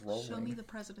Rolling. Show me the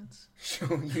presidents.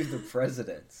 Show you the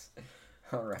presidents.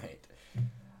 All right.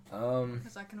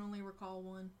 Because I can only recall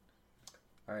one.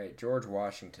 All right, George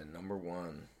Washington, number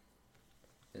 1.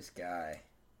 This guy.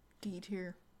 D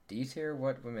tier. D tier?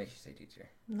 What makes you say D tier?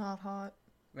 Not hot.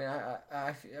 I mean,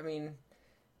 I mean,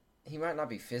 he might not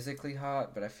be physically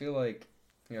hot, but I feel like,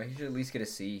 he should at least get a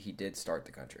C. He did start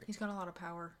the country. He's got a lot of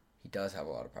power. He does have a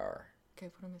lot of power. Okay,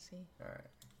 put him a C. All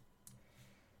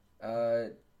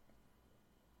right.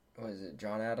 What is it?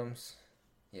 John Adams?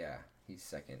 Yeah, he's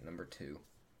second, number 2.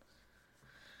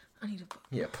 I need to...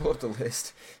 Yeah, pull up the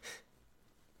list.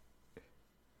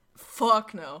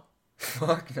 Fuck no.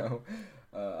 Fuck no.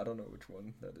 I don't know which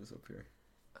one that is up here.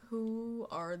 Who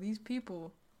are these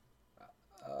people?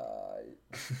 I'm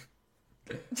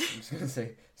just gonna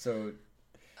say, so...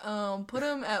 Put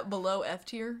him at below F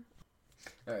tier.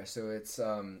 Alright, so it's,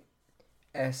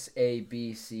 S, A,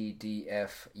 B, C, D,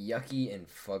 F, yucky, and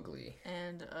fugly.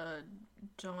 And,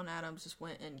 John Adams just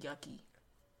went in yucky.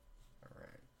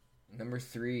 Alright. Number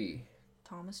 3.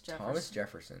 Thomas Jefferson. Thomas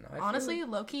Jefferson. Honestly,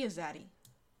 low-key is zaddy.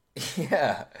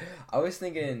 Yeah. I was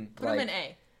thinking, Put him in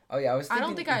A. Oh, yeah, I was thinking I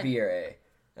don't think B or A.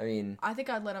 I mean... I think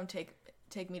I'd let him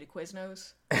take me to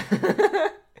Quiznos.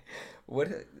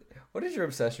 What is your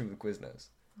obsession with Quiznos?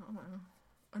 I don't know.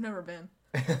 I've never been.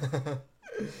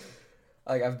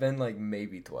 Like, I've been, like,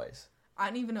 maybe twice. I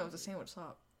didn't even know it was a sandwich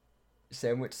shop.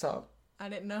 Sandwich shop? I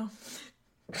didn't know.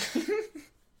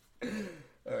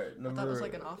 Alright, I thought it was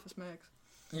like an Office Max.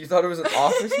 You thought it was an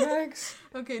Office Max?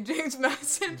 Okay, James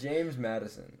Madison. James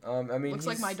Madison. I mean, looks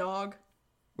like my dog.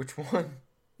 Which one?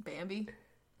 Bambi.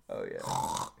 Oh,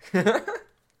 yeah.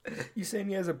 You saying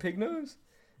he has a pig nose?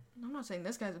 I'm not saying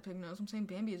this guy's a pig nose. I'm saying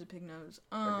Bambi is a pig nose.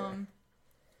 Okay.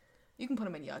 You can put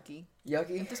him in yucky.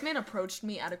 Yucky? If this man approached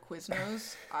me at a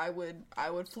Quiznos, I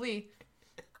would flee.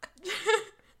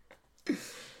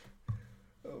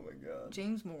 Oh my god.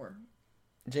 James Moore.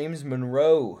 James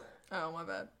Monroe. Oh, my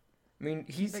bad. I mean,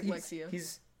 he's Big Lexia.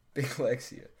 He's Big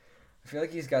Lexia. I feel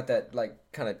like he's got that,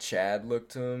 like, kind of Chad look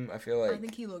to him. I feel like... I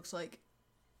think he looks like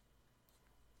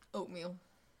oatmeal.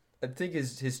 I think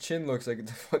his chin looks like a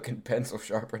fucking pencil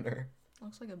sharpener.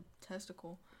 Looks like a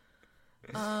testicle.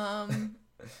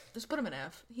 Just put him in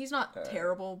F. He's not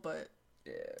terrible, but...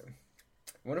 Yeah.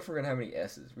 I wonder if we're going to have any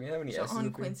S's. We have any S's?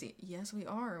 John Quincy. Yes, we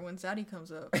are, when Zaddy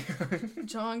comes up.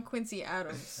 John Quincy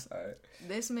Adams. All right.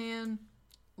 This man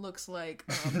looks like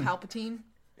Palpatine.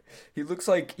 He looks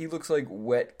like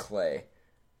wet clay.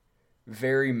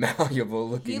 Very malleable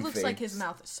looking. He looks face. like his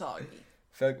mouth is soggy.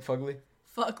 Fugly?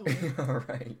 Fugly. All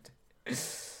right.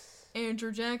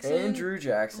 Andrew Jackson. Andrew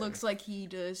Jackson. Looks like he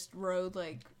just rode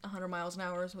like 100 miles an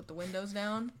hour with the windows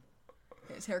down.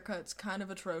 His haircut's kind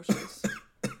of atrocious.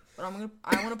 But I want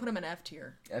to put him in F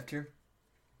tier. F tier?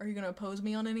 Are you going to oppose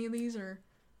me on any of these, or?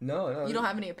 No. You don't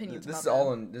have any opinions This about is them?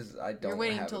 all in... I don't You're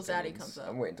waiting have until opinions. Zaddy comes up.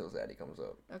 I'm waiting until Zaddy comes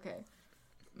up. Okay.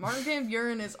 Martin Van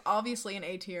Buren is obviously an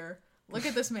A tier. Look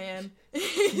at this man.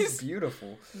 He's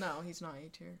beautiful. No, he's not A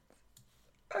tier.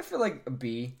 I feel like a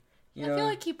B. I feel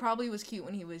like he probably was cute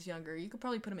when he was younger. You could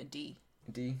probably put him at D.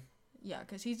 D? Yeah,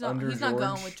 because he's not George?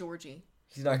 going with Georgie.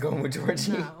 He's not going with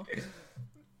Georgie? No.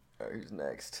 Alright, who's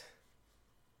next?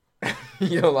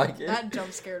 You don't like it? That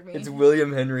jump scared me. It's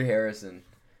William Henry Harrison.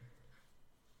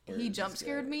 He jump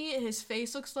scared me. His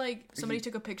face looks like somebody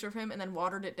took a picture of him and then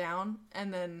watered it down,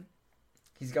 and then...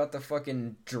 He's got the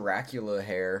fucking Dracula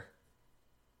hair.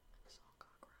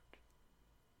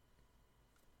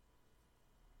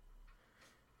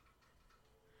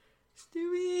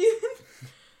 Stewie!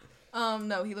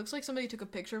 No, he looks like somebody took a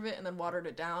picture of it and then watered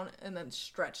it down and then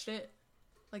stretched it.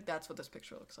 Like, that's what this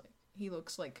picture looks like. He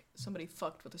looks like somebody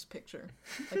fucked with this picture.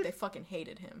 Like, they fucking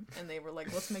hated him. And they were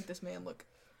like, let's make this man look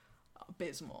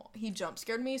abysmal. He jump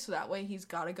scared me, so that way he's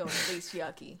gotta go at least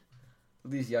yucky.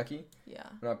 At least yucky? Yeah.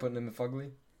 We're not putting him in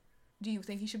fugly? Do you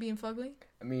think he should be in fugly?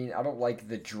 I mean, I don't like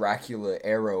the Dracula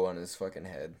arrow on his fucking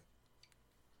head.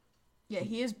 Yeah,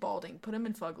 he is balding. Put him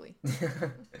in fugly.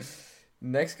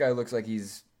 Next guy looks like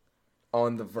he's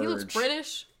on the verge. He looks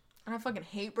British, and I fucking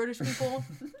hate British people.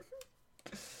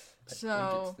 I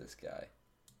think it's this guy.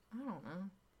 I don't know.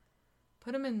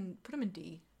 Put him in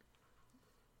D.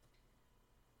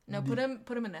 No, put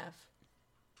him in F.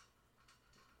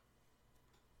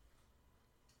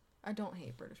 I don't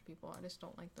hate British people. I just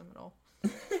don't like them at all.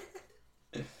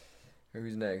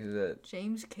 Who's next? Who's that?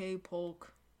 James K.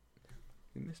 Polk.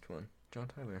 You missed one. John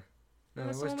Tyler. No,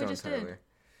 That's it the was one we John just Tyler. did.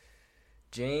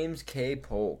 James K.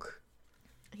 Polk.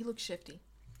 He looks shifty.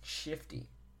 Shifty.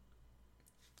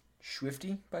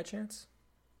 Swifty, by chance?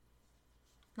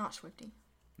 Not Swifty.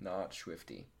 Not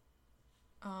Swifty.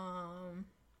 I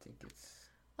think it's...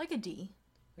 like a D.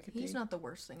 Like a He's D? not the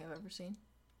worst thing I've ever seen.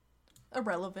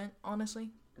 Irrelevant,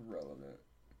 honestly. Irrelevant.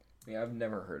 I mean, I've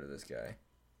never heard of this guy.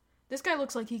 This guy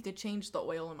looks like he could change the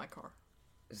oil in my car.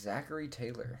 Zachary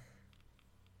Taylor.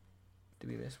 Did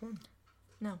we miss one?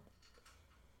 No.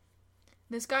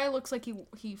 This guy looks like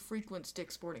he frequents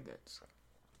Dick's Sporting Goods.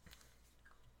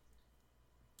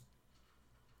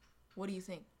 What do you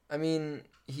think? I mean,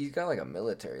 he's got like a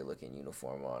military-looking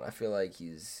uniform on. I feel like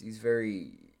he's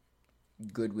very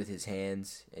good with his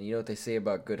hands. And you know what they say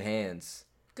about good hands?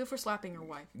 Good for slapping your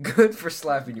wife. Good for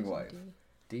slapping your wife.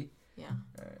 D? Yeah.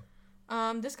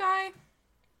 Alright. This guy...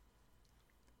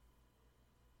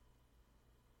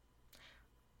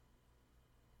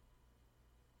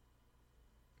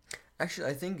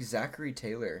 Actually, I think Zachary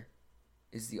Taylor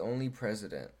is the only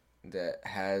president that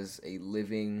has a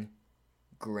living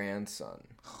grandson.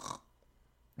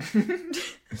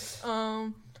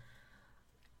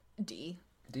 D.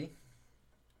 D?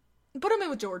 Put him in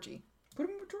with Georgie. Put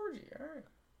him with Georgie. Alright.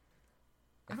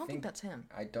 I don't think that's him.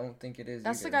 I don't think it is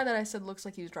That's either. the guy that I said looks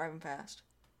like he was driving fast.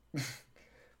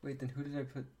 Wait, then who did I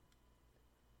put?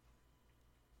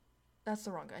 That's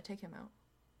the wrong guy. Take him out.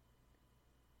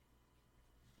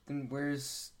 Then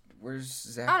where's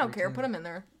Zachary I don't care. Taylor? Put him in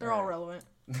there. They're all relevant.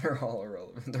 They're all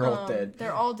irrelevant. They're all dead.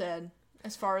 They're all dead,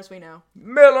 as far as we know.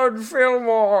 Millard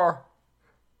Fillmore!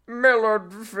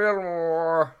 Millard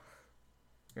Fillmore!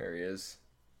 There he is.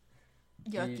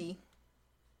 Yucky.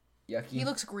 Yucky? He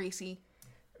looks greasy.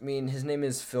 I mean, his name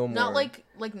is Fillmore. Not like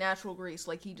natural grease.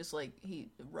 Like he just he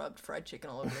rubbed fried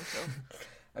chicken all over himself.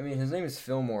 I mean, his name is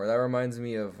Fillmore. That reminds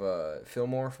me of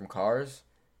Fillmore from Cars,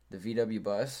 the VW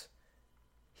bus.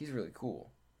 He's really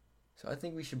cool. So I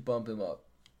think we should bump him up.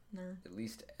 Nerd. At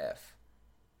least F.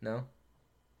 No?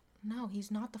 No,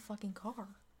 he's not the fucking car.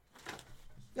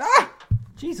 Ah!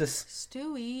 Jesus.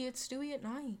 Stewie. It's Stewie at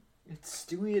night. It's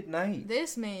Stewie at night.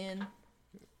 This man,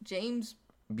 James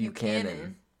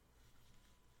Buchanan.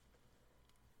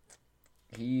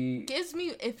 He gives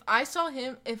me, if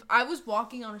I was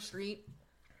walking on a street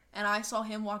and I saw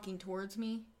him walking towards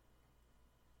me,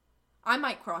 I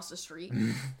might cross the street.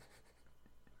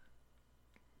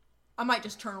 I might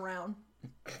just turn around.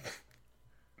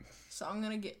 So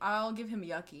I'll give him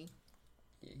Yucky.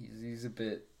 Yeah, he's a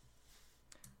bit...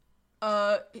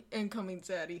 Incoming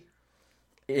Zaddy.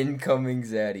 Incoming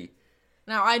Zaddy.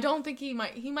 Now, I don't think he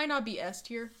might not be S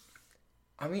tier.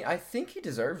 I mean, I think he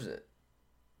deserves it.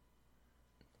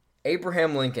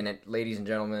 Abraham Lincoln, ladies and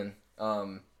gentlemen.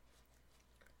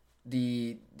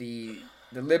 The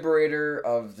liberator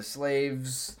of the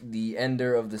slaves, the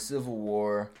ender of the Civil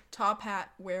War. Top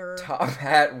hat wearer. Top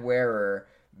hat wearer.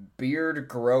 Beard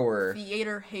grower.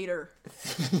 Theater hater.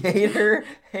 Theater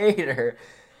hater.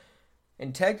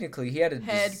 And technically, he had a...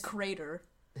 Head crater.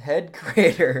 Head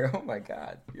crater. Oh my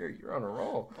god. You're on a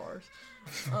roll. Bars.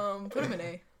 Put him in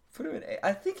A. Put him in A.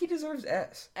 I think he deserves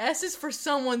S. S is for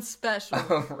someone special.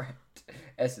 Oh, right.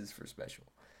 S is for special.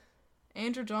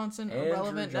 Andrew Johnson,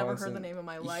 irrelevant, never heard the name in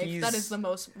my life. That is the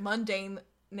most mundane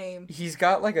name. He's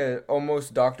got like a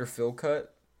almost Dr. Phil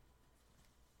cut.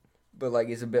 But like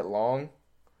it's a bit long.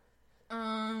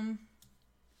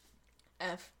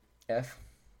 F. F.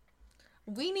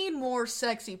 We need more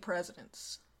sexy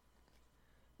presidents.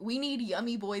 We need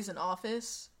yummy boys in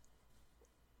office.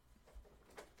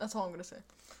 That's all I'm gonna say.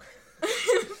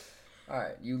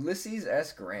 Alright, Ulysses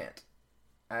S. Grant.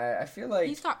 I feel like...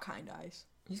 He's got kind eyes.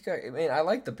 He's got... I mean, I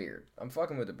like the beard. I'm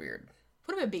fucking with the beard.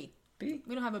 Put him in B. B?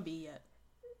 We don't have a B yet.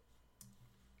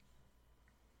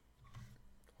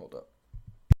 Hold up.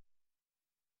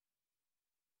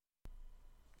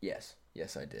 Yes.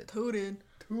 Yes, I did. Tooted.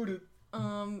 Tooted.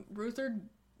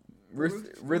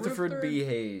 Rutherford B.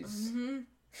 Hayes. Mm-hmm.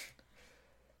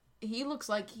 He looks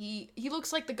like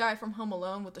the guy from Home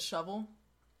Alone with the shovel.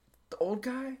 The old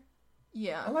guy?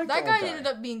 Yeah. I like that the old guy guy. ended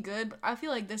up being good, but I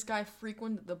feel like this guy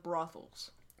frequented the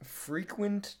brothels.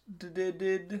 Frequented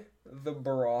the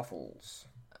brothels.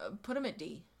 Put him at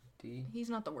D. D? He's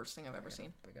not the worst thing I've ever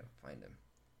seen. I gotta find him.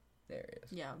 There he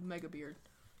is. Yeah, mega beard.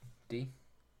 D?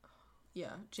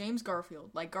 Yeah, James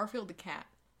Garfield. Like Garfield the cat.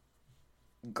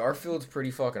 Garfield's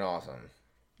pretty fucking awesome.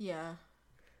 Yeah.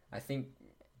 I think...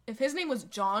 If his name was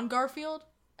John Garfield,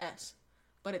 S.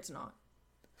 But it's not.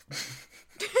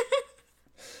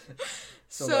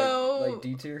 So like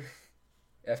D tier?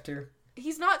 F tier?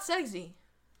 He's not sexy.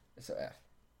 So F.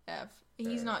 F.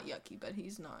 He's not yucky, but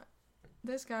he's not.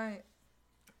 This guy,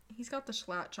 he's got the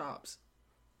slat chops.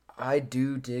 I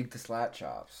do dig the slat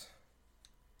chops.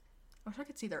 I wish I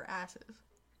could see their asses.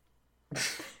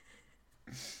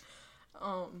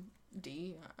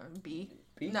 D, B.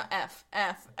 B? No, F,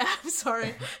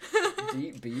 sorry.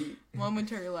 D, B.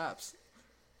 Momentary lapse.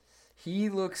 He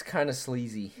looks kind of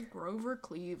sleazy. Grover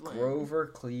Cleveland. Grover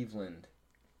Cleveland.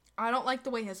 I don't like the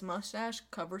way his mustache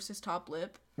covers his top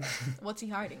lip. What's he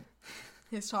hiding?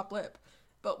 His top lip.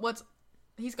 But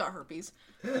he's got herpes.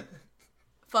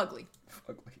 Fugly.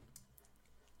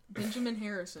 Benjamin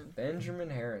Harrison. Benjamin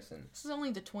Harrison. This is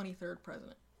only the 23rd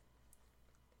president.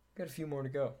 Got a few more to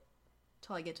go.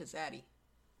 Till I get to Zaddy.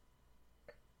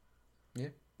 Yeah.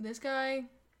 This guy...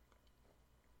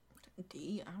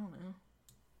 D? I don't know.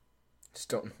 Just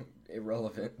don't know.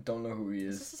 Irrelevant. Don't know who he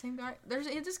Is is. this the same guy?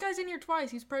 This guy's in here twice.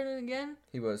 He's president again.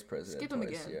 He was president Skip him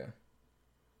twice, again. yeah.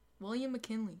 William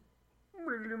McKinley.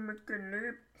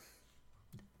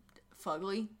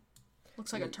 Fugly.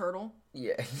 Looks like a turtle.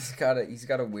 Yeah, he's got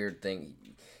a weird thing.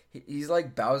 He's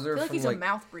like Bowser. I feel like from he's a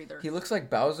mouth breather. He looks like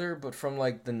Bowser, but from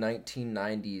like the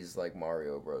 1990s like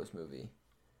Mario Bros movie.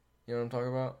 You know what I'm talking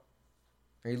about?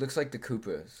 Or he looks like the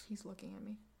Koopas. He's looking at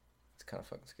me. It's kind of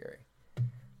fucking scary.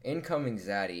 Incoming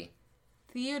Zaddy.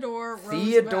 Theodore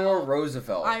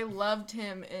Roosevelt. I loved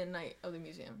him in Night of the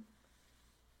Museum.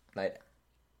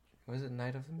 Was it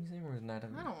Night of the Museum or was it Night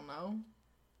of the I don't know.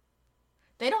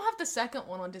 They don't have the second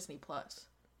one on Disney Plus.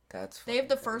 That's They have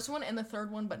the first one and the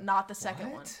third one, but not the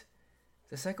second one.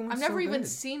 The second one. I've never even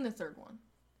seen the third one.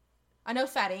 I know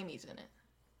Fat Amy's in it.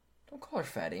 Don't call her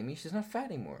Fat Amy. She's not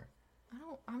fat anymore.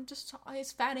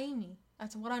 It's Fat Amy.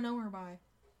 That's what I know her by.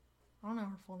 I don't know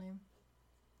her full name.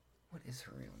 What is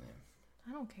her real name?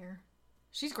 I don't care.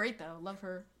 She's great though. Love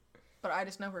her. But I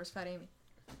just know her as Fat Amy.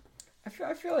 I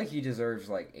feel like he deserves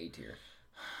like A tier.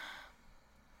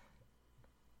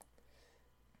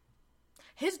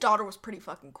 His daughter was pretty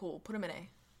fucking cool. Put him in A.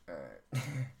 Alright.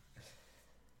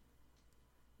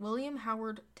 William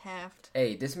Howard Taft.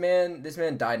 Hey, this man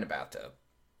died in a bathtub.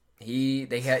 He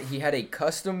had a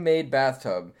custom made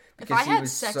bathtub because if I had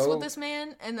sex with this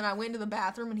man and then I went into the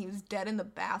bathroom and he was dead in the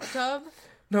bathtub.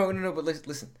 No, but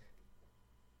listen.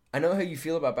 I know how you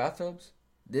feel about bathtubs.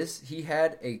 He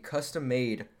had a custom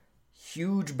made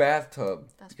huge bathtub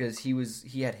because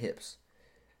he had hips.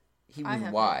 He was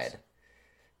wide. Hips.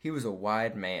 He was a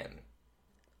wide man.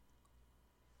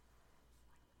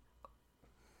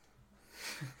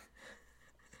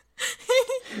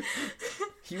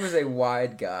 He was a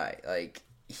wide guy. Like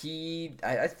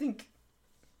I think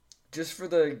just for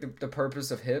the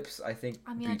purpose of hips, I think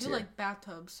I do like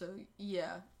bathtubs, so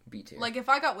yeah. B tier. Like if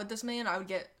I got with this man, I would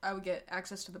get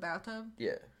access to the bathtub.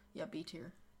 Yeah. Yeah, B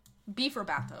tier. B for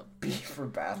bathtub. B for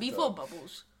bathtub. B full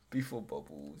bubbles. B full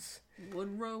bubbles.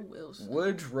 Woodrow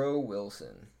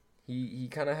Wilson. He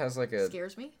kind of has like a...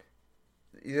 Scares me.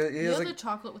 He has the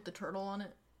chocolate with the turtle on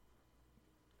it?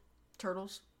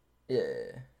 Turtles?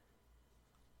 Yeah.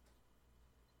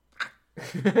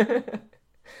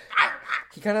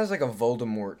 He kind of has like a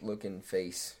Voldemort looking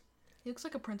face. He looks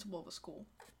like a principal of a school.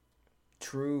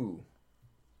 True.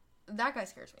 That guy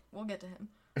scares me. We'll get to him.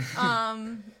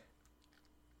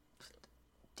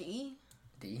 D?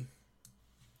 D?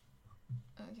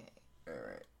 Okay.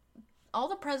 Alright. All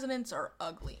the presidents are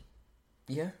ugly.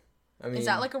 Yeah. I mean... Is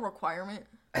that like a requirement?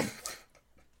 I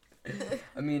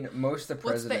mean, most of the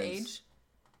presidents... What's the age?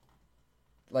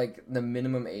 Like, the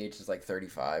minimum age is like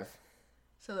 35.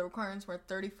 So the requirements were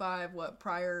 35,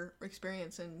 prior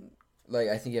experience in... Like,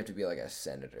 I think you have to be like a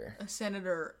senator. A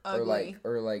senator, ugly.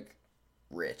 Or like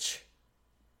rich.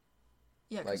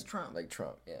 Yeah, because Trump. Like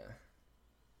Trump, yeah.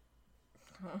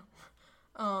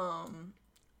 Huh.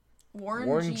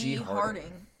 Warren G.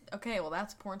 Harding. Okay, well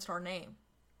that's a porn star name.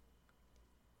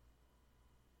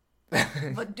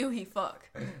 But do he fuck?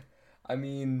 I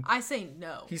mean, I say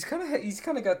no. He's kind of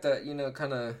got that,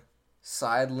 kind of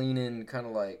side leaning, kind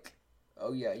of like,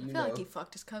 oh yeah, I feel like he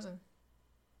fucked his cousin.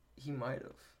 He might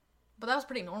have. But that was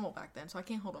pretty normal back then, so I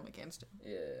can't hold him against him.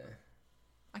 Yeah.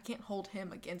 I can't hold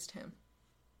him against him.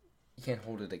 You can't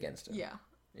hold it against him. Yeah.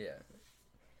 Yeah.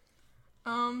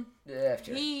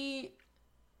 He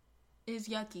is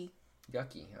yucky.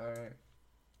 Yucky, alright.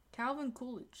 Calvin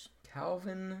Coolidge.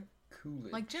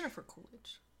 Like Jennifer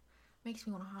Coolidge. Makes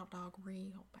me want a hot dog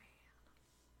real bad.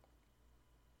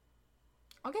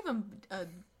 I'll give him a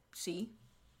C.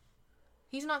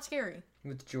 He's not scary.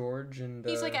 With George and...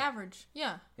 He's like average,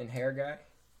 yeah. And hair guy?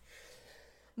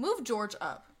 Move George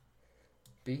up.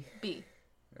 B? B.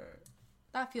 Alright.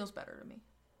 That feels better to me.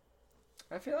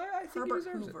 I think Herbert he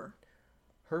deserves Hoover. It.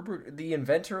 Herbert, the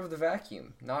inventor of the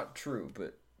vacuum. Not true,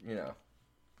 but,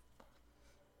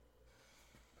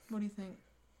 What do you think?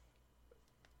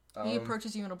 He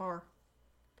approaches you in a bar.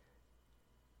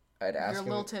 You're a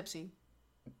little tipsy.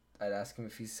 I'd ask him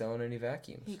if he's selling any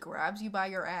vacuums. He grabs you by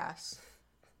your ass.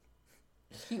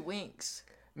 He winks.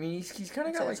 I mean, he's kind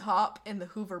of got says, hop in the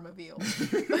Hoovermobile.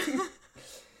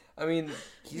 I mean,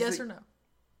 yes or no?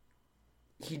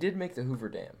 He did make the Hoover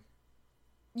Dam.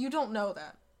 You don't know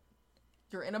that.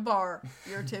 You're in a bar.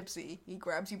 You're tipsy. He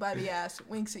grabs you by the ass,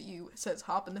 winks at you, says,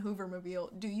 "Hop in the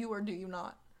Hoovermobile." Do you or do you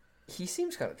not? He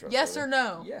seems kind of drunk. Yes or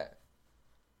no? Yeah.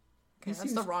 Okay,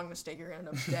 that's the wrong mistake. You're gonna end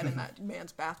up dead in that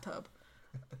man's bathtub.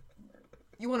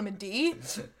 You want him in D?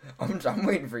 I'm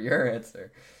waiting for your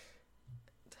answer.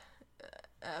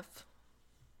 F.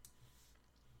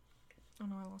 Oh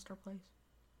no, I lost our place.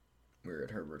 We're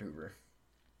at Herbert Hoover.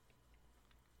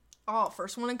 Oh,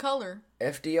 first one in color.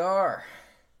 FDR.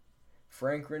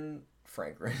 Franklin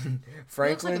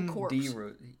like D.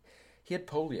 He had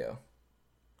polio.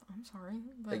 I'm sorry.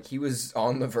 But... Like, he was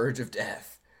on the verge of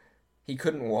death. He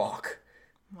couldn't walk.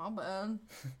 My bad.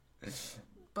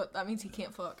 But that means he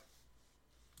can't fuck.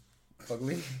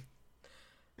 Fugly?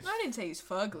 No, I didn't say he's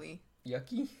fugly.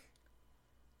 Yucky?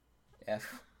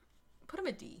 F. Put him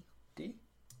at D. D?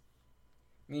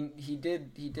 I mean, he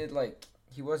did like,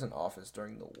 he was in office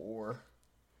during the war.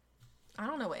 I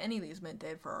don't know what any of these men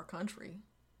did for our country.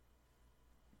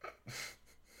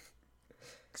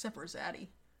 Except for Zaddy.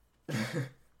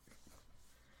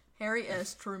 Harry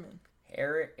S. Truman.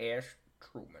 Harry S.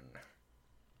 Truman.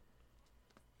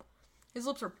 His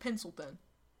lips are penciled in.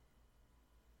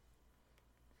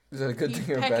 Is that a good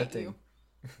thing or a bad thing?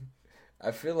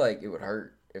 I feel like it would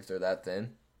hurt if they're that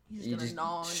thin. He's gonna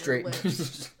gnaw on straight, your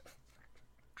lips.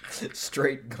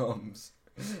 straight gums.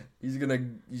 He's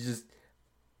just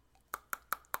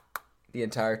the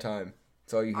entire time.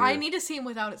 That's all you hear. I need to see him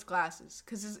without his glasses,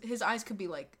 because his eyes could be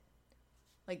like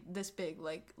this big,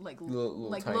 like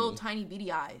little tiny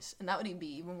beady eyes, and that would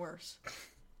be even worse.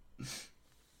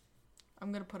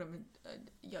 I'm gonna put him in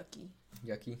yucky.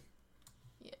 Yucky.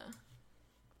 Yeah.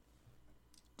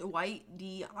 Dwight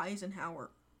D. Eisenhower.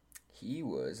 He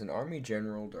was an army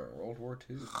general during World War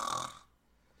II.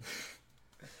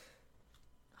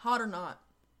 Hot or not?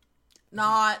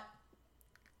 Not.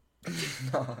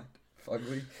 Not.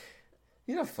 Fugly?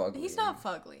 He's not fugly. He's not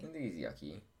fugly. I think he's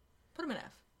yucky. Put him in F.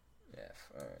 F,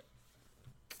 alright.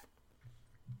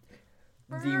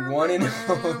 The one and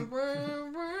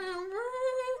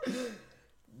only.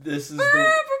 This is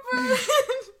the...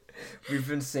 We've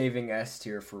been saving S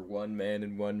tier for one man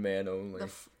and one man only. The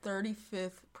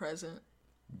 35th president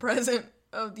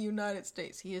of the United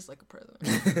States. He is like a president.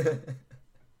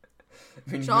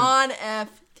 I mean, John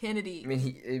F. Kennedy. I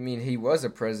mean, he was a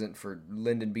president for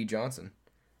Lyndon B. Johnson.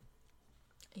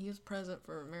 He was president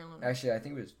for Maryland. Actually, I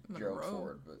think it was Gerald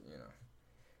Ford, but you know.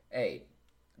 Hey,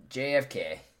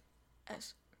 JFK.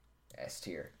 S. S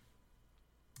tier.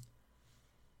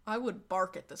 I would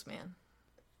bark at this man.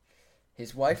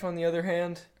 His wife, on the other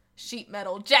hand... Sheet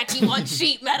metal. Jackie wants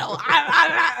sheet metal.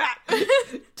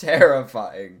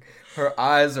 Terrifying. Her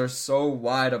eyes are so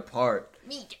wide apart.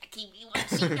 Me, Jackie, we want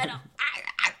sheet metal.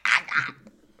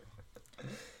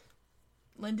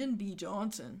 Lyndon B.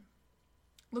 Johnson.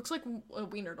 Looks like a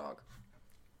wiener dog.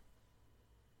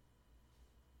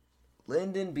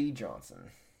 Lyndon B. Johnson.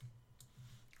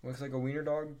 Looks like a wiener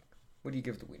dog? What do you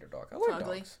give the wiener dog? I like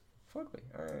Fugly. dogs. Fugly.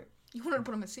 Alright. You wanted to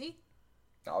put him in C?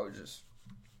 I was just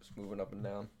moving up and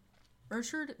down.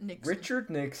 Richard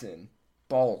Nixon.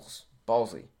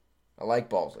 Ballsy. I like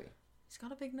ballsy. He's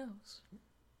got a big nose.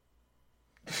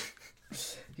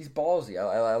 He's ballsy.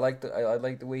 I like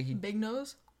the way he... Big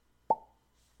nose?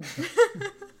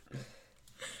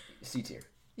 C tier.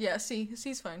 Yeah, C.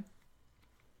 C's fine.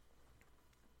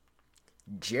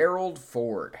 Gerald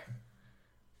Ford.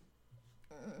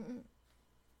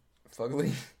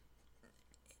 Fugly?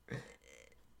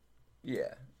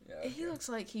 Yeah. Okay. He looks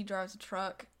like he drives a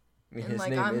truck. I mean, his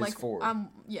name is Ford. I'm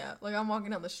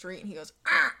walking down the street and he goes,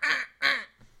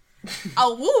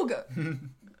 awooga.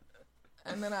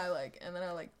 and then I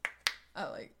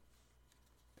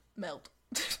melt.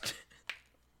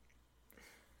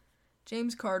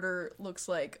 James Carter looks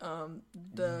like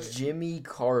the Jimmy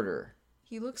Carter.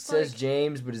 He looks says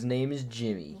James, but his name is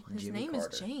Jimmy. Well, his Jimmy name Carter.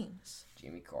 is James.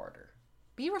 Jimmy Carter.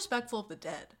 Be respectful of the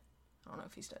dead. I don't know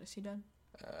if he's dead. Is he dead?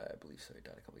 I believe so. He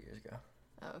died a couple years ago.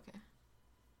 Oh, okay.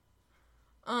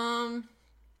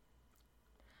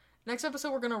 Next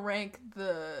episode we're gonna rank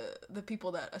the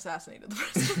people that assassinated the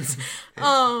presidents.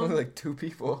 Like two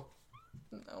people.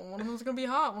 One of them's gonna be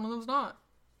hot. One of them's not.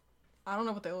 I don't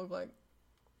know what they look like.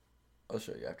 I'll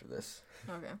show you after this.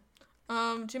 Okay.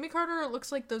 Jimmy Carter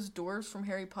looks like those doors from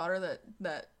Harry Potter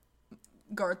that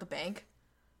guard the bank.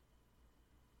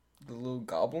 The little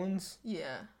goblins?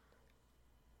 Yeah.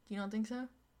 You don't think so?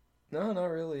 No, not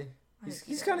really.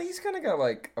 He's kind of got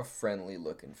like a friendly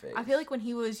looking face. I feel like when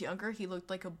he was younger, he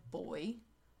looked like a boy.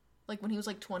 Like when he was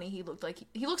like 20, he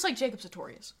looks like Jacob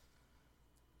Sartorius.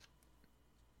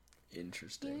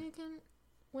 Interesting. You can...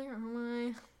 Where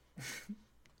am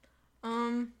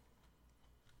I?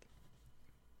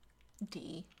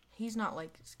 D. He's not,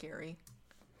 like, scary.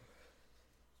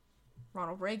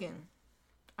 Ronald Reagan.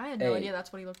 I had no idea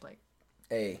that's what he looked like.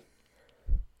 A.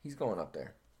 He's going up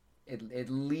there. At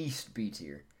least B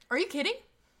tier. Are you kidding?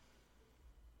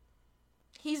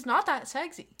 He's not that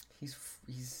sexy.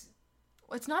 He's...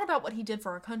 It's not about what he did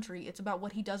for our country. It's about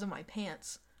what he does in my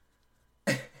pants.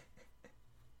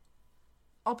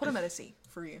 I'll put him at a C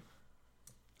for you.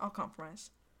 I'll compromise.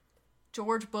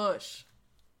 George Bush.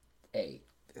 A.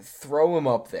 Throw him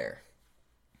up there.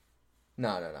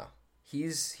 No.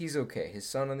 He's okay. His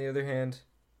son, on the other hand,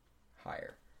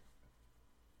 higher.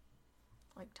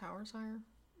 Like towers higher?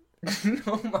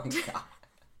 Oh my god.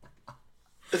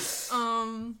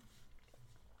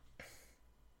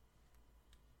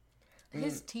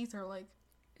 His teeth are like...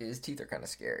 His teeth are kind of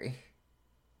scary.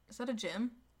 Is that a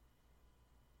gym?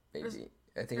 Maybe.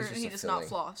 I think it's just he a does filling. not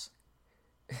floss.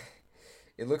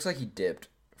 It looks like he dipped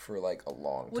for like a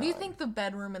long time. What do you think the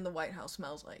bedroom in the White House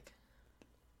smells like?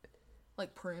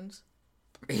 Like prunes?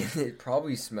 It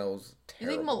probably smells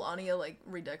terrible. You think Melania like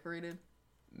redecorated?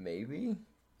 Maybe.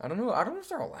 I don't know. I don't know if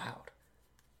they're allowed.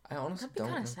 I honestly don't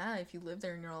know. That'd be kind of sad if you live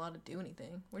there and you're not allowed to do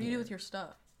anything. What do you do with your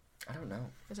stuff? I don't know.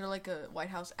 Is there like a White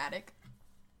House attic?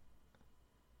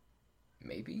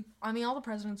 Maybe. I mean, all the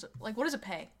presidents... Like, what does it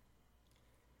pay?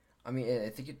 I mean, I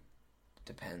think it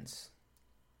depends.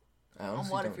 On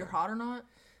what, if you're hot or not?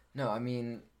 No, I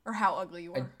mean... Or how ugly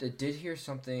you are. I did hear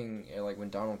something, like when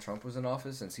Donald Trump was in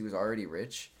office, since he was already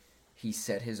rich, he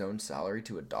set his own salary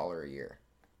to $1 a year.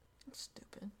 That's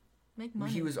stupid. Make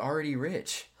money. He was already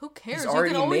rich. Who cares? He's You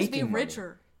could always be making richer.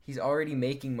 Money. He's already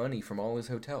making money from all his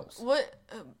hotels. What?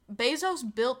 Bezos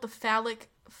built the phallic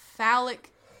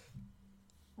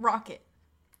rocket.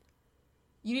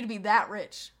 You need to be that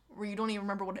rich where you don't even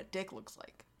remember what a dick looks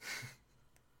like.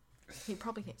 He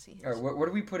probably can't see his. All right, what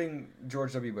are we putting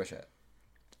George W. Bush at?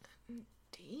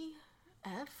 D?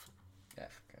 F?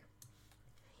 F, okay.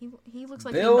 He looks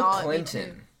like Bill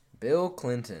Clinton. Bill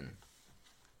Clinton.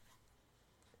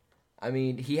 I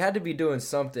mean, he had to be doing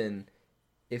something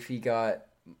if he got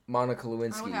Monica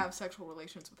Lewinsky. I would have sexual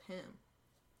relations with him.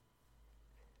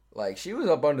 Like, she was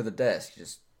up under the desk,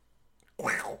 just...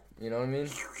 You know what I mean?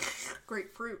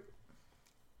 Grapefruit.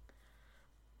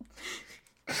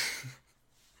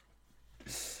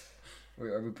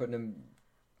 Are we putting him...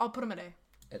 I'll put him at A.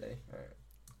 At A? Alright.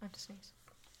 I have to sneeze.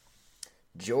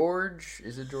 George...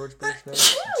 Is it George Bush now?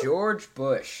 George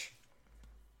Bush.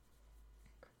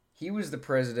 He was the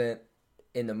president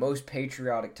in the most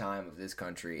patriotic time of this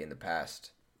country in the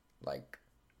past,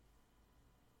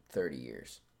 30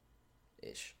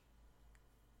 years-ish.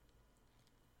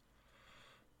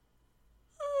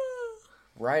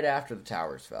 Right after the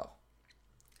towers fell.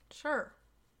 Sure.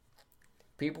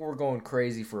 People were going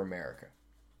crazy for America.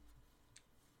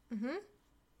 Mm-hmm.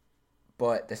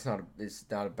 But it's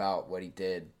not about what he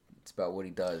did. It's about what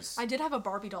he does. I did have a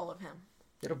Barbie doll of him.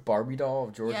 You had a Barbie doll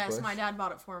of George Bush? Yes, my dad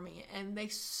bought it for me. And they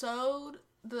sewed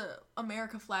the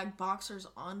America flag boxers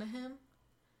onto him.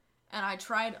 And I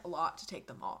tried a lot to take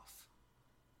them off.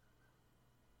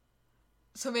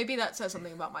 So maybe that says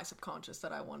something about my subconscious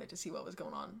that I wanted to see what was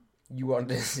going on. You wanted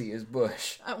to see his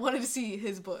bush. I wanted to see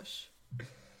his bush.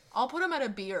 I'll put him at a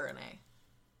B or an A.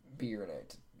 B or an A?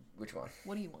 Which one?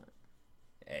 What do you want?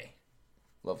 A.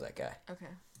 Love that guy. Okay.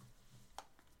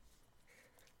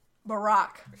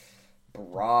 Barack.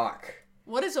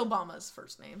 What is Obama's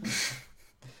first name?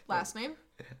 Last name?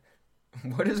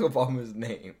 What is Obama's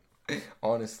name?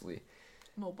 Honestly.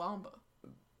 Mobamba.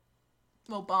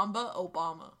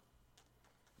 Obama.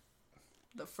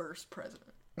 The first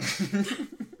president.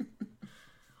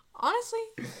 Honestly,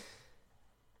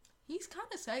 he's kind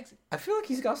of sexy. I feel like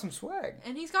he's got some swag.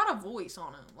 And he's got a voice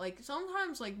on him. Like,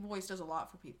 sometimes, voice does a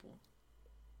lot for people.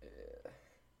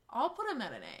 I'll put him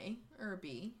at an A or a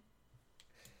B.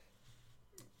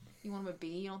 You want him at B?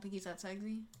 You don't think he's that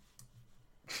sexy?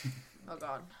 Oh,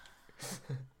 God.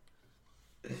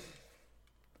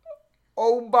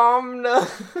 Obama.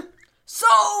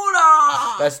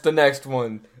 Soda! That's the next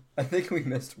one. I think we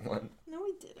missed one. No,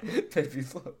 we didn't. Baby,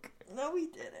 look. No, we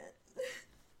didn't.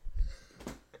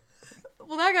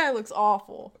 Well, that guy looks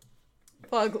awful.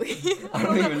 Ugly. I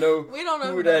don't even know we don't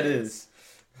know who that is.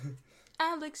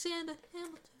 Alexander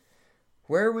Hamilton.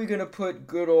 Where are we gonna put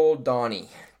good old Donnie?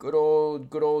 Good old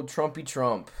Trumpy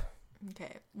Trump.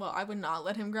 Okay. Well, I would not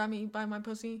let him grab me by my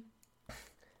pussy.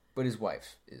 But his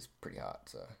wife is pretty hot,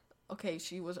 so. Okay,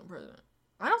 she wasn't president.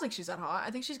 I don't think she's that hot.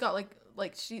 I think she's got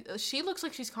she looks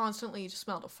like she's constantly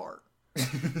smelled a fart.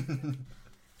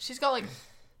 She's got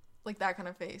like that kind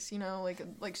of face, you know,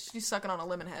 like she's sucking on a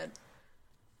lemon head.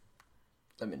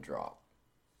 Lemon drop.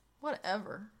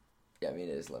 Whatever. Yeah, I mean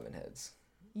it is lemon heads.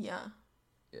 Yeah.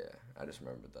 Yeah, I just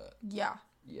remembered that. Yeah.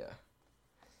 Yeah.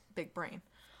 Big brain.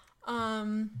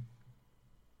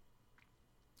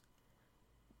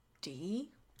 D.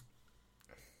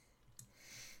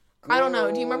 I don't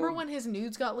know. Do you remember when his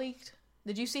nudes got leaked?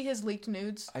 Did you see his leaked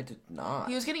nudes? I did not.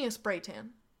 He was getting a spray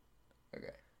tan.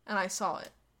 Okay. And I saw it.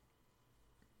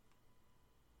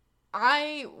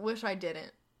 I wish I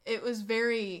didn't. It looked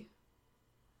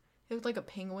like a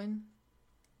penguin.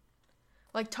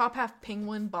 Like top half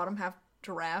penguin, bottom half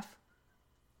giraffe.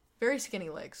 Very skinny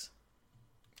legs.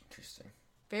 Interesting.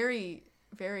 Very,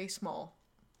 very small.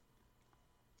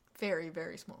 Very,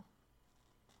 very small.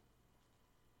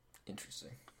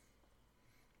 Interesting.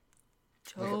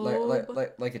 Job.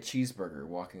 Like a cheeseburger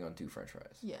walking on 2 French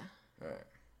fries. Yeah. Alright.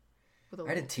 I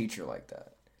had a teacher like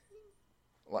that.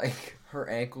 Like, her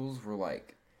ankles were,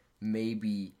 like,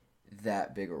 maybe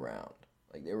that big around.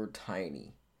 Like, they were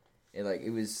tiny. And, like, it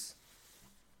was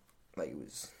like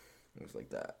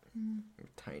that. It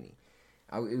was tiny.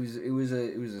 It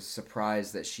was a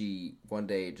surprise that she one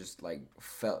day just, like,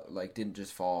 felt, like, didn't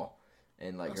just fall.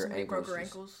 And, like, her ankles broke her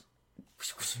ankles.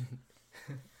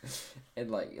 And,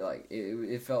 like,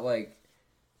 it felt, like,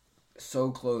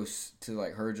 so close to,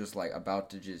 like, her just, like, about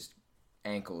to just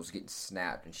ankles getting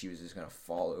snapped, and she was just gonna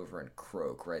fall over and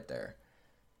croak right there.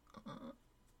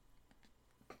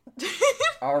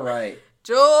 All right.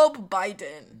 Job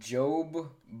Biden.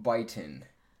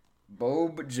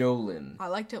 Bob Jolin. I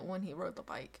liked it when he rode the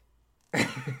bike.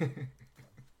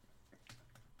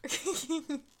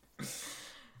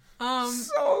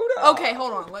 Soda. Okay,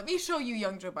 hold on. Let me show you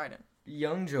young Joe Biden.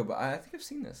 Young Joe Biden. I think I've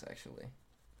seen this actually.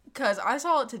 Because I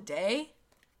saw it today.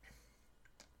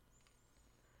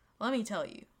 Let me tell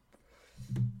you.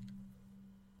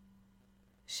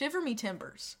 Shiver me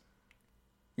timbers.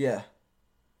 Yeah.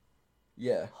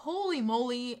 Yeah. Holy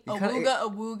moly.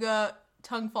 Awooga,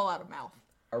 tongue fall out of mouth.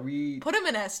 Are we... Put him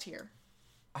in S tier.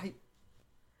 I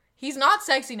He's not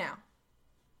sexy now.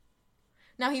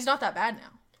 Now, he's not that bad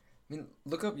now. mean,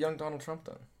 look up young Donald Trump,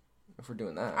 then. If we're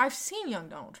doing that. I've seen young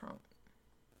Donald Trump.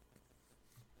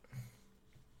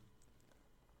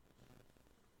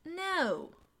 No.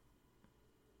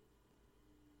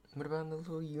 What about in the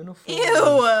little uniform?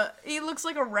 Ew! He looks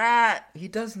like a rat. He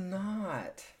does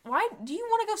not. Why? Do you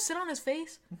want to go sit on his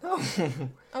face? No.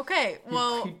 Okay,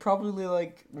 well... He'd probably,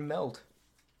 like, melt.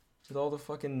 With all the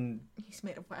fucking... He's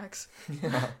made of wax.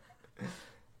 Yeah.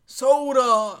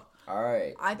 Soda!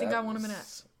 Alright. I think I want him in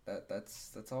S.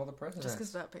 That's all the presidents. Just because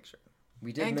of that picture.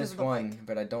 We did miss one,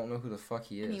 but I don't know who the fuck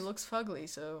he is. And he looks fugly,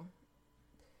 so...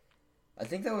 I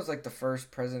think that was, like, the first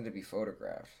president to be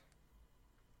photographed.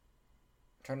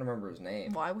 I'm trying to remember his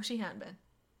name. Well, I wish he hadn't been.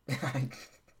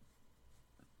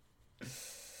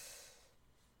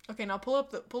 Okay, now pull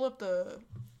up the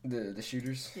the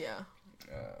shooters. Yeah.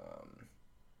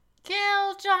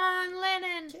 Kill John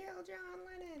Lennon. Kill John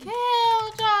Lennon.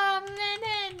 Kill John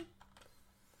Lennon.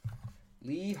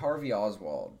 Lee Harvey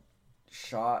Oswald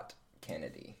shot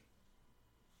Kennedy.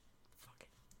 Fucking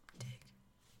dick.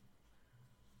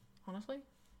 Honestly,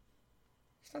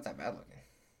 He's not that bad looking.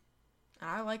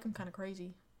 I like him kind of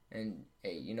crazy. And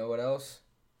hey, you know what else?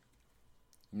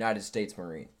 United States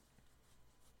Marine.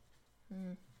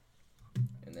 And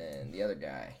then the other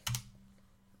guy.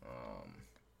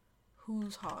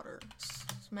 Who's hotter?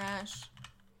 Smash.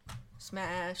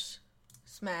 Smash.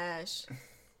 Smash.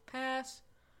 Pass.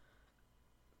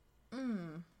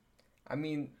 I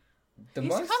mean, He's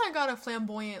kind of got a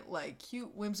flamboyant, like,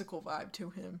 cute, whimsical vibe to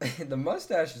him. the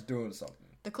mustache is doing something.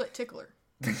 The clit tickler.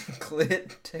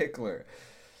 Clit tickler.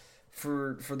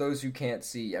 For those who can't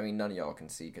see, I mean, none of y'all can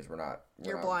see because we're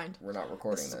blind. We're not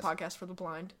recording This is a podcast for the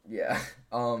blind. Yeah.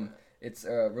 It's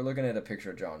we're looking at a picture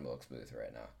of John Wilkes Booth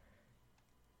right now.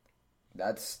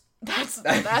 That's him.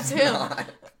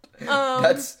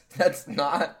 That's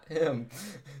not him.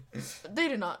 They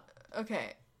did not.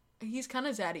 Okay, he's kind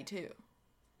of zaddy too.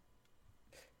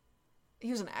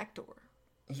 He was an actor.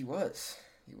 He was.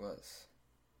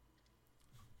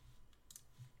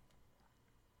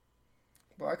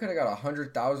 Well, I could have got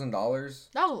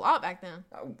 $100,000. That was a lot back then.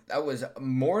 That was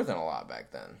more than a lot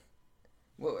back then.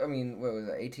 Well, I mean, what was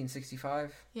it?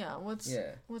 1865? Yeah. What's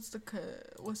the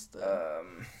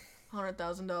 $100,000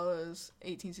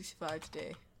 1865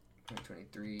 today?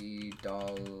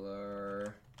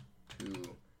 $23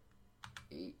 to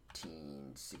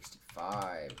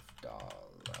 $1865.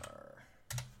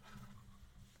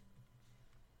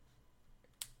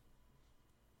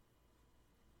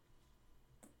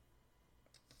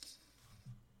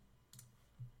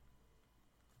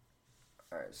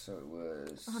 Alright, so it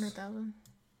was 100,000.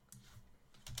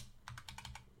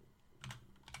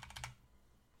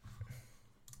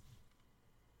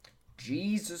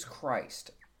 Jesus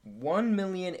Christ.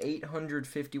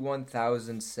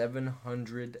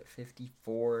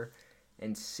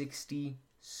 1,851,754.60.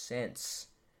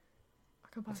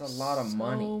 That's a lot of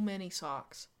money. So many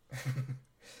socks.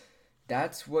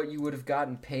 That's what you would have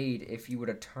gotten paid if you would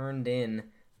have turned in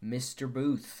Mr.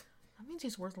 Booth. That means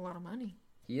he's worth a lot of money.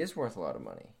 He is worth a lot of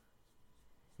money.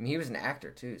 I mean, he was an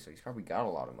actor too, so he's probably got a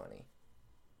lot of money.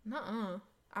 Nuh-uh.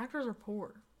 Actors are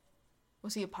poor.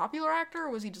 Was he a popular actor, or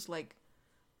was he just like...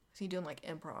 Was he doing like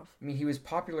improv? I mean, he was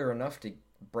popular enough to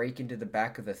break into the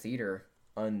back of the theater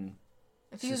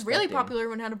If he was really popular, he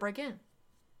wouldn't have to break in.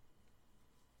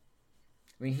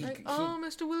 I mean,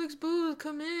 Mr. Wilkes Booth,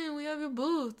 come in. We have your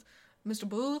booth. Mr.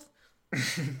 Booth.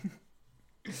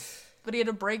 But he had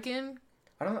to break in?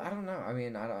 I don't know. I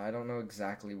mean, I don't know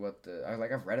exactly what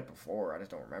I've read it before. I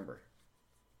just don't remember.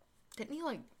 Didn't he,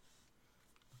 like,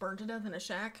 burn to death in a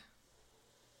shack?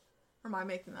 Or am I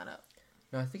making that up?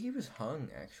 No, I think he was hung,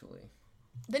 actually.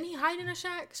 Didn't he hide in a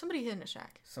shack? Somebody hid in a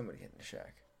shack. Somebody hid in a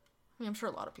shack. I mean, I'm sure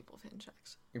a lot of people have hid in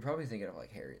shacks. You're probably thinking of,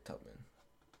 like, Harriet Tubman.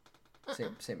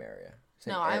 Same area.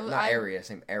 Same area,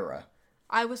 same era.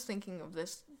 I was thinking of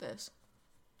this.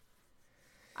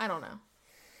 I don't know.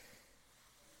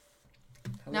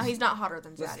 Now he's not hotter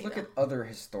than Zaddy. Let's look at other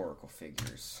historical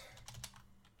figures.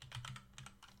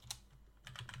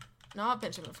 Not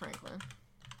Benjamin Franklin.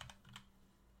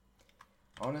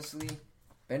 Honestly,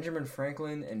 Benjamin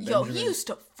Franklin and he used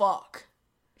to fuck.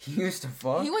 He used to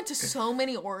fuck? He went to so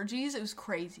many orgies, it was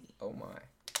crazy. Oh my.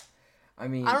 I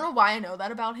mean... I don't know why I know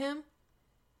that about him,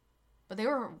 but they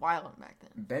were wild back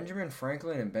then. Benjamin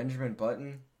Franklin and Benjamin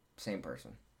Button, same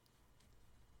person.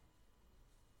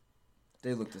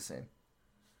 They look the same.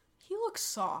 He looks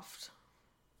soft.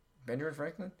 Benjamin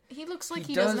Franklin? He looks like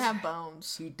he doesn't have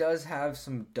bones. He does have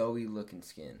some doughy looking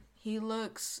skin. He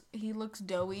looks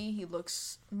doughy. He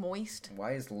looks moist.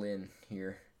 Why is Lynn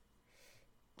here?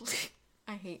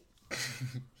 I hate.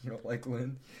 You don't like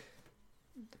Lynn?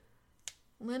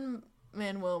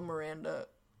 Lin-Manuel Miranda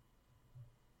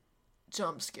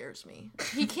jump scares me.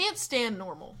 He can't stand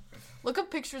normal. Look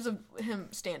up pictures of him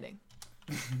standing.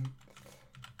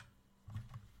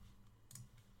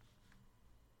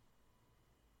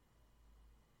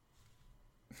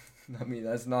 I mean,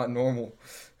 that's not normal.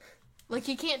 Like,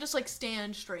 he can't just, like,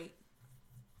 stand straight.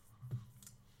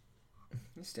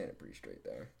 He's standing pretty straight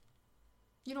there.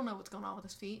 You don't know what's going on with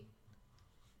his feet.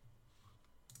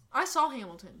 I saw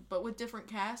Hamilton, but with different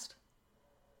cast.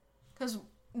 Because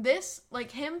this,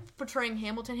 like, him portraying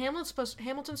Hamilton's supposed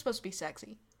to be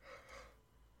sexy.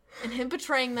 And him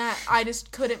portraying that, I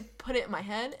just couldn't put it in my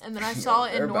head. And then I saw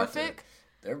it in Norfolk.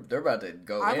 They're about to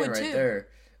go in right there.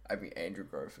 I mean, Andrew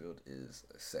Garfield is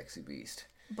a sexy beast.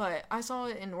 But I saw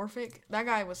it in Norfolk. That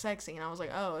guy was sexy, and I was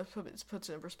like, oh, it puts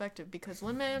it in perspective. Because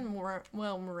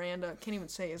Lin-Manuel Miranda, can't even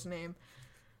say his name.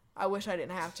 I wish I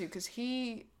didn't have to, because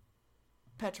he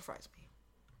petrifies me.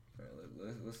 All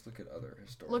right, let's look at other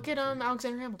historical Look at figures.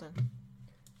 Alexander Hamilton.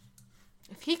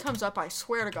 If he comes up, I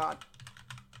swear to God.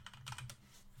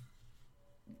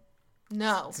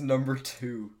 No. It's number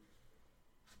 2.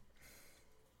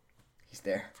 He's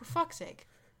there. For fuck's sake.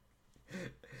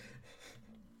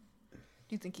 Do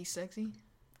you think he's sexy?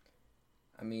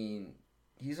 I mean,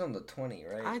 he's on the 20,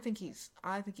 right? I think he's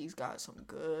got some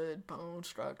good bone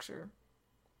structure.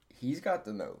 He's got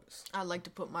the nose. I'd like to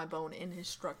put my bone in his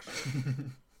structure.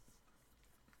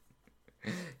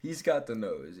 He's got the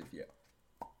nose, if you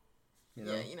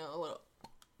know. Yeah, a little.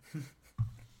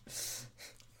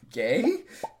 Gay?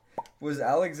 Was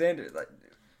Alexander like?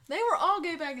 They were all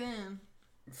gay back then.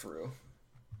 For real.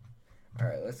 All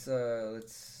right, let's.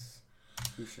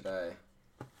 Who should I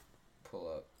pull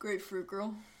up? Grapefruit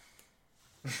girl.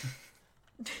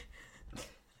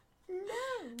 No.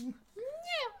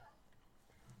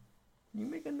 You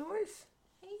make a noise?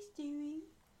 Hey, Stewie.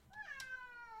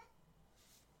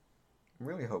 I'm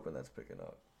really hoping that's picking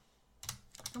up.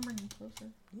 I'm bringing you closer.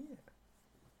 Yeah.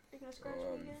 You're gonna scratch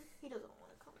me again? He doesn't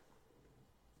want to come.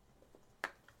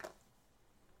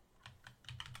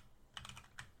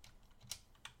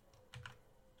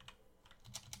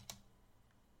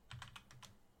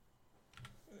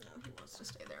 No, he wants to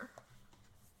stay there.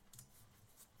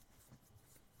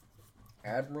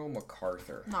 Admiral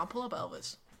MacArthur. No, pull up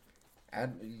Elvis.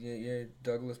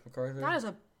 Douglas MacArthur. That is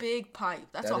a big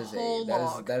pipe. That's a whole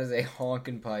log. That is a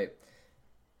honking pipe.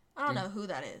 I don't know who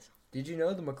that is. Did you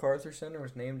know the MacArthur Center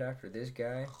was named after this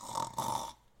guy?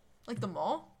 Like the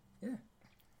mall? Yeah.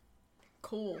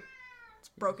 Cool. It's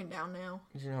broken down now.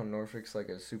 Did you know how Norfolk's like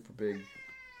a super big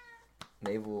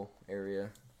naval area.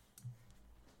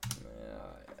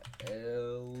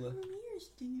 Elvis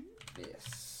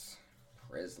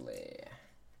Presley.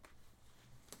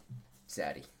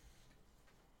 Zaddy.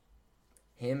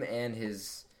 Him and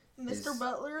his Mr.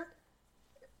 Butler.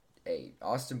 Hey,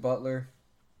 Austin Butler.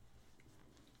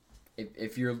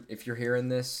 If you're hearing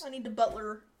this, I need to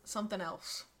Butler something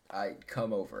else. I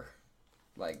come over.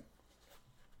 Like,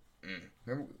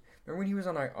 remember when he was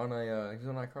on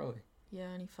iCarly? Yeah,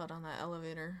 and he fell down that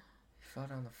elevator. He fell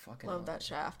down the fucking. Love elevator. that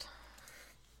shaft.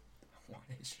 I want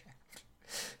his shaft.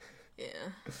 Yeah.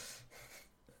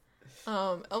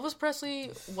 Elvis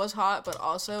Presley was hot, but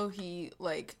also he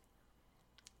like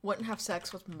wouldn't have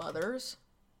sex with mothers.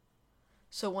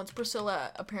 So once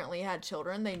Priscilla apparently had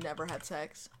children, they never had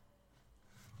sex.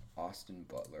 Austin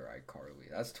Butler, iCarly.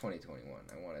 That's 2021.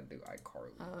 I want to do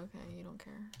iCarly. Oh, okay. You don't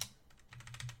care.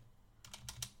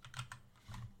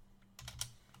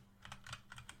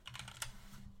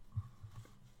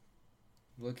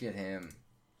 Look at him.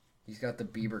 He's got the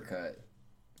Bieber cut.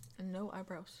 And no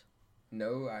eyebrows.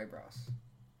 No eyebrows.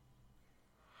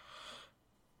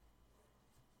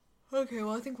 Okay,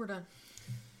 well, I think we're done.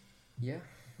 Yeah.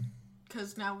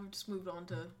 Because now we've just moved on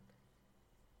to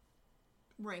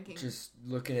ranking. Just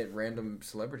looking at random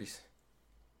celebrities.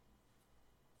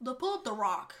 Pull up The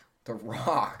Rock. The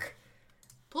Rock.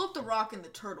 Pull up The Rock in the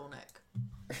turtleneck.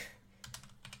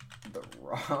 The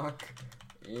Rock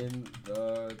in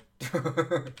the...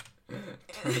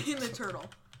 In the turtle.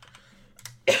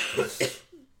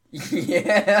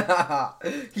 Yeah!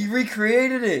 He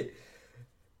recreated it!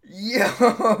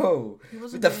 Yo!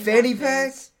 With the fanny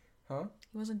pack? Huh?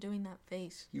 He wasn't doing that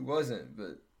face. He wasn't,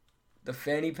 but the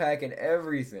fanny pack and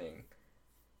everything.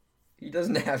 He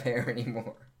doesn't have hair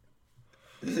anymore.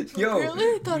 Yo, apparently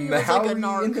they thought he was like a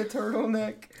narc. in the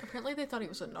turtleneck. Apparently they thought he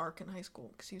was a narc in high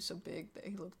school because he was so big that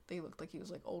they looked like he was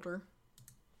like older.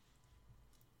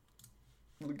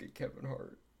 Look at Kevin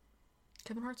Hart.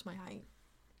 Kevin Hart's my height.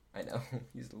 I know.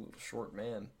 He's a little short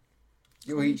man.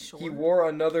 Yo, So he wore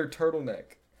another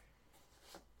turtleneck.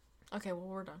 Okay, well,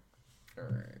 we're done.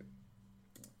 Alright.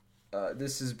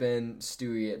 This has been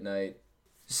Stewie at Night.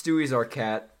 Stewie's our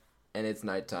cat, and it's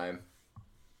nighttime.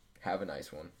 Have a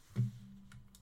nice one.